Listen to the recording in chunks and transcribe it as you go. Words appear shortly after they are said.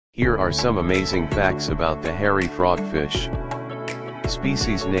Here are some amazing facts about the hairy frogfish.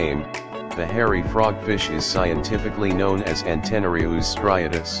 Species name: the hairy frogfish is scientifically known as Antennarius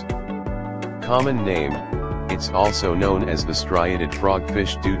striatus. Common name: it's also known as the striated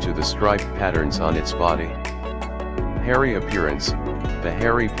frogfish due to the striped patterns on its body. Hairy appearance: the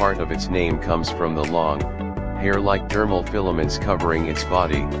hairy part of its name comes from the long, hair-like dermal filaments covering its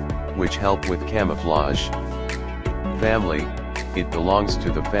body, which help with camouflage. Family: it belongs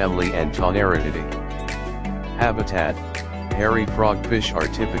to the family Antennariidae. Habitat: hairy frogfish are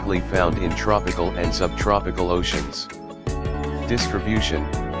typically found in tropical and subtropical oceans. Distribution: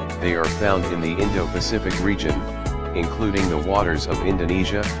 they are found in the Indo-Pacific region, including the waters of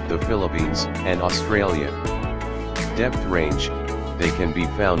Indonesia, the Philippines, and Australia. Depth range: they can be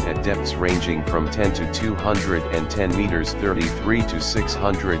found at depths ranging from 10 to 210 meters 33 to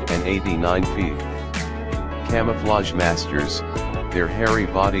 689 feet. Camouflage Masters: their hairy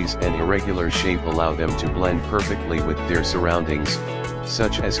bodies and irregular shape allow them to blend perfectly with their surroundings,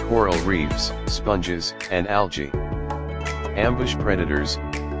 such as coral reefs, sponges, and algae. Ambush predators: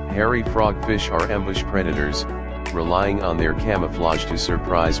 hairy frogfish are ambush predators, relying on their camouflage to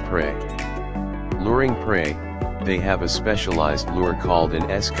surprise prey. Luring prey: they have a specialized lure called an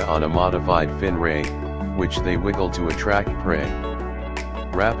esca on a modified fin ray, which they wiggle to attract prey.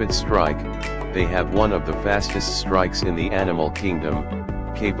 Rapid strike: they have one of the fastest strikes in the animal kingdom,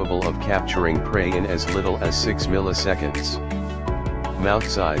 capable of capturing prey in as little as 6 milliseconds. Mouth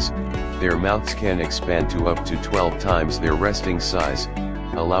size: their mouths can expand to up to 12 times their resting size,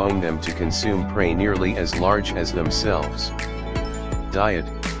 allowing them to consume prey nearly as large as themselves. Diet: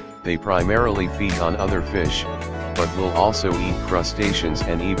 they primarily feed on other fish, but will also eat crustaceans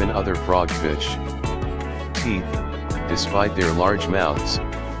and even other frogfish. Teeth: despite their large mouths,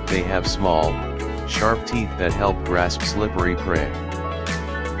 they have small, sharp teeth that help grasp slippery prey.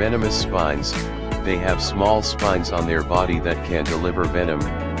 Venomous spines: they have small spines on their body that can deliver venom,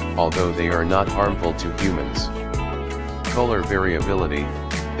 although they are not harmful to humans. Color variability: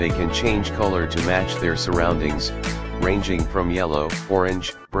 they can change color to match their surroundings, ranging from yellow,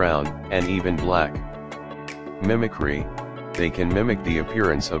 orange, brown, and even black. Mimicry: they can mimic the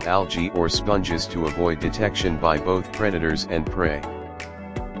appearance of algae or sponges to avoid detection by both predators and prey.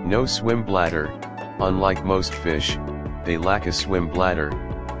 No swim bladder: unlike most fish, they lack a swim bladder,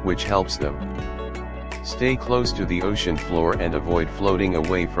 which helps them stay close to the ocean floor and avoid floating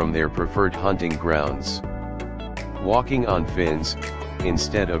away from their preferred hunting grounds. Walking on fins: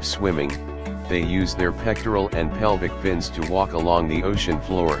 instead of swimming, they use their pectoral and pelvic fins to walk along the ocean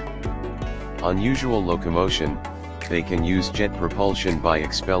floor. Unusual locomotion: they can use jet propulsion by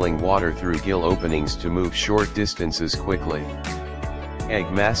expelling water through gill openings to move short distances quickly. Egg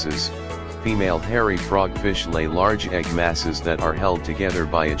masses: female hairy frogfish lay large egg masses that are held together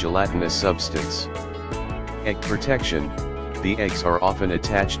by a gelatinous substance. Egg protection: the eggs are often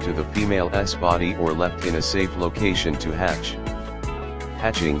attached to the female's body or left in a safe location to hatch.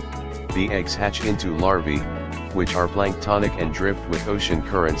 Hatching: the eggs hatch into larvae, which are planktonic and drift with ocean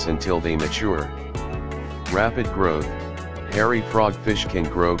currents until they mature. Rapid growth: hairy frogfish can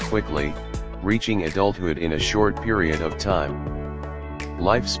grow quickly, reaching adulthood in a short period of time.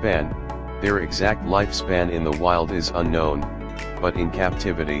 Lifespan: their exact lifespan in the wild is unknown, but in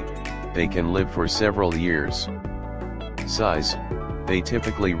captivity, they can live for several years. Size: they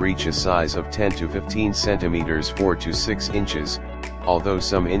typically reach a size of 10 to 15 centimeters 4 to 6 inches, although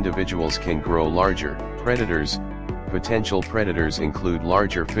some individuals can grow larger. Predators: potential predators include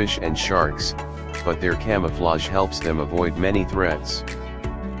larger fish and sharks, but their camouflage helps them avoid many threats.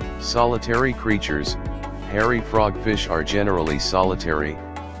 Solitary creatures: hairy frogfish are generally solitary,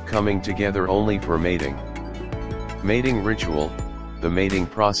 coming together only for mating. Mating ritual: the mating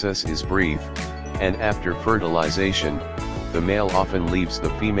process is brief, and after fertilization, the male often leaves the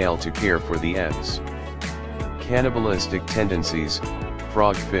female to care for the eggs. Cannibalistic tendencies: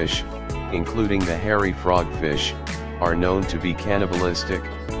 frogfish, including the hairy frogfish, are known to be cannibalistic,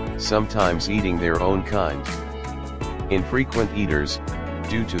 sometimes eating their own kind. Infrequent eaters: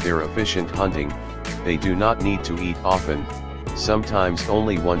 due to their efficient hunting, they do not need to eat often, sometimes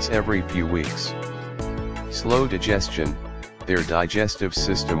only once every few weeks. Slow digestion: their digestive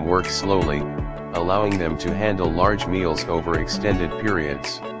system works slowly, allowing them to handle large meals over extended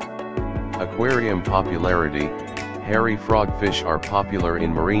periods. Aquarium popularity: hairy frogfish are popular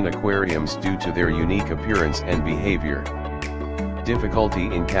in marine aquariums due to their unique appearance and behavior. Difficulty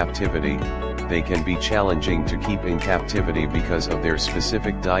in captivity: they can be challenging to keep in captivity because of their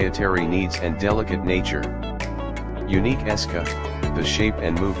specific dietary needs and delicate nature. Unique esca: the shape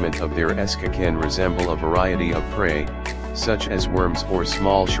and movement of their esca can resemble a variety of prey, such as worms or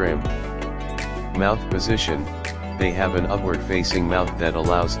small shrimp. Mouth position, they have an upward-facing mouth that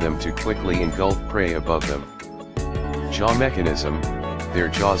allows them to quickly engulf prey above them. Jaw mechanism, their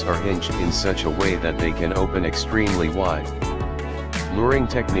jaws are hinged in such a way that they can open extremely wide. Luring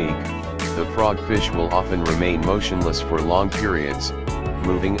technique, the frogfish will often remain motionless for long periods,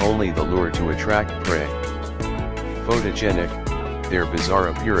 moving only the lure to attract prey. Photogenic, their bizarre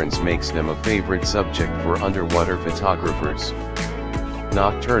appearance makes them a favorite subject for underwater photographers.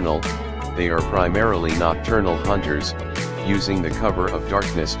 Nocturnal, they are primarily nocturnal hunters, using the cover of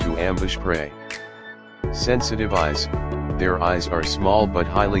darkness to ambush prey. Sensitive eyes, their eyes are small but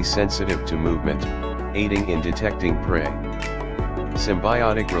highly sensitive to movement, aiding in detecting prey.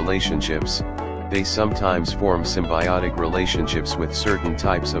 Symbiotic relationships, they sometimes form symbiotic relationships with certain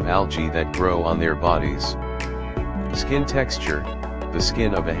types of algae that grow on their bodies. Skin texture, the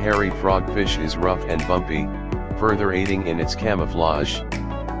skin of a hairy frogfish is rough and bumpy, further aiding in its camouflage.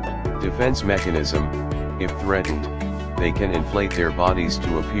 Defense mechanism, if threatened, they can inflate their bodies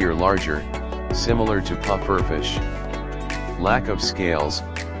to appear larger, similar to pufferfish. Lack of scales,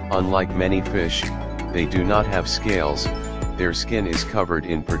 unlike many fish, they do not have scales, their skin is covered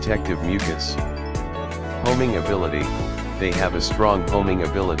in protective mucus. Homing ability, they have a strong homing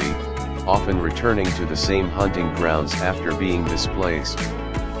ability, often returning to the same hunting grounds after being displaced.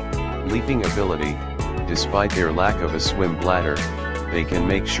 Leaping ability, despite their lack of a swim bladder, they can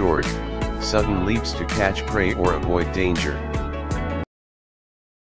make short, sudden leaps to catch prey or avoid danger.